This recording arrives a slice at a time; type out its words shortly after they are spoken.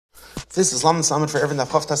This is Lam Samad for Erevin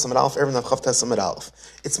Navchav Tesamid Aleph, Erevin Navchav Tesamid Aleph.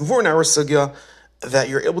 It's more in our sugya that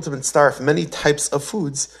you're able to starve many types of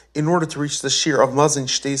foods in order to reach the shear of Mazin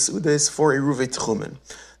Shtei Sudes for a Ruvei Tchumen.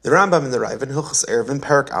 The Rambam and the Rav in Hilchos Erevin,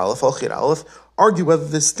 Parak Aleph, Alchir Aleph, argue whether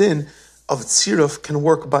this din of Tziruf can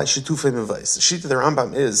work by Shitufei Mevais. The sheet of the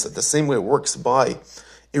Rambam is that the same way it works by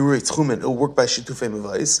Ruvei Tchumen, it will work by Shitufei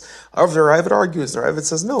Mevais. However, the Rav argues, the Rav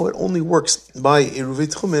says no, it only works by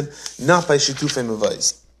Ruvei Tchumen, not by Shitufei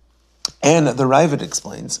Mevais. And the Ravid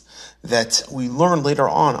explains that we learn later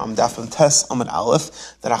on Daf Tes Amud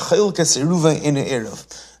Aleph that Achayil Keseruva in Erev,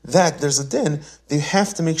 that there's a din they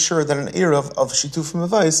have to make sure that an Erev of Shituf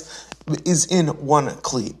Mevais is in one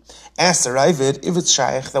Kli. Ask the Ravid if it's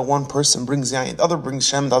Shaykh that one person brings Yain, the other brings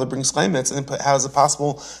Shem, the other brings Chaimetz, and how is it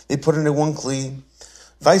possible they put it in one Kli?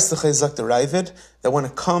 Vais the Chayzak the Ravid that when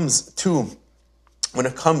it comes to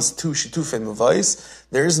Shitufei Mevais,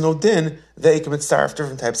 there is no din that you can mitzaref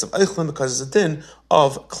different types of eichlin because it's a din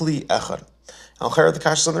of kli echad. Al-Khayr the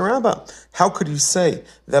Kash on the Rabbah. How could you say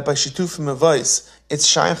that by Shitufei Mevais it's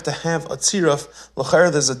shaykh to have a tziruf?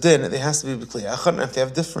 L'chayr there's a din that it has to be kli echad, and if they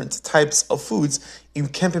have different types of foods, you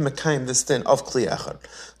can't be mekayim this din of kli echad.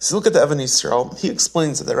 So look at the Evan Yisrael. He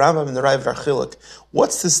explains that the Rambam and the Rav Archiluk,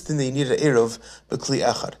 what's this din that you need an eruv b'kli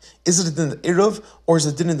echad? Is it a din of eruv or is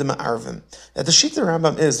it a din in the ma'arvim? That the sheet of the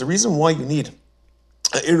Rambam is the reason why you need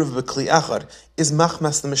Eruv b'kli echad is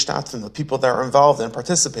machmas the mishtatzim, the people that are involved and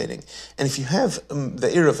participating. And if you have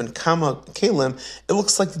the Eruv and Kama Kalim, it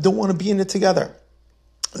looks like they don't want to be in it together.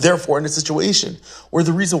 Therefore, in a situation where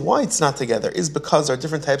the reason why it's not together is because there are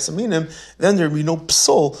different types of minim, then there will be no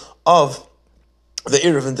psul of the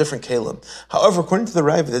Eruv in different Kalim. However, according to the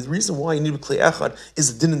Rav, the reason why you need b'kli echad is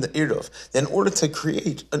a din in the Eruv. Then in order to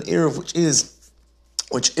create an Eruv which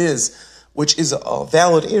is a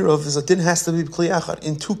valid Eruv, is a din has to be b'kli echad.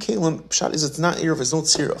 In two Kalim, pshat is it's not Eruv, it's not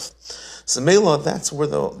tziruf. So Mela, that's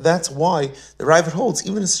why the Rav holds,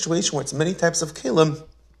 even in a situation where it's many types of Kalim,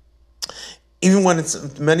 even when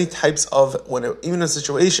it's many types of, even in a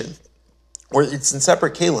situation where it's in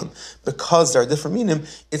separate kalim, because there are different minim,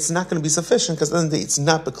 it's not going to be sufficient, because then it's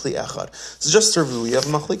not b'kli echad. So just to review, we have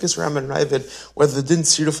machlekes Ram and Ravid, whether the din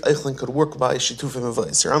tziruf eichlin could work by shitufei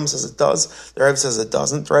mevais. Ram says it does, the Rav says it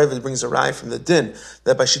doesn't. The Ravid brings a rai from the din,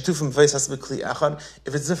 that by shitufei mevais has to be b'kli echad.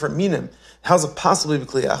 If it's different minim, how's it possibly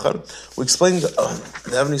b'kli echad? We explained,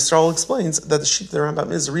 the Evan Yisrael explains that the sheet of the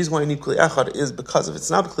Rambam is, the reason why you need b'kli echad is because if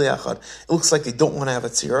it's not b'kli echad, it looks like they don't want to have a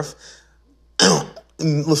tziruf.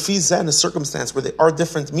 Lefizah, in a circumstance where they are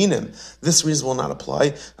different minim, this reason will not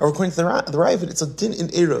apply. Or according to the Ravid, it's a din in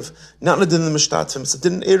Eruv, not a din in the Mishtatzim. It's a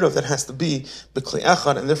din in Eruv that has to be b'kli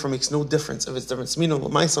echad, and therefore makes no difference if it's different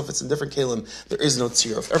minim. Myself, it's in different kalim. There is no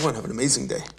tziruf. Everyone have an amazing day.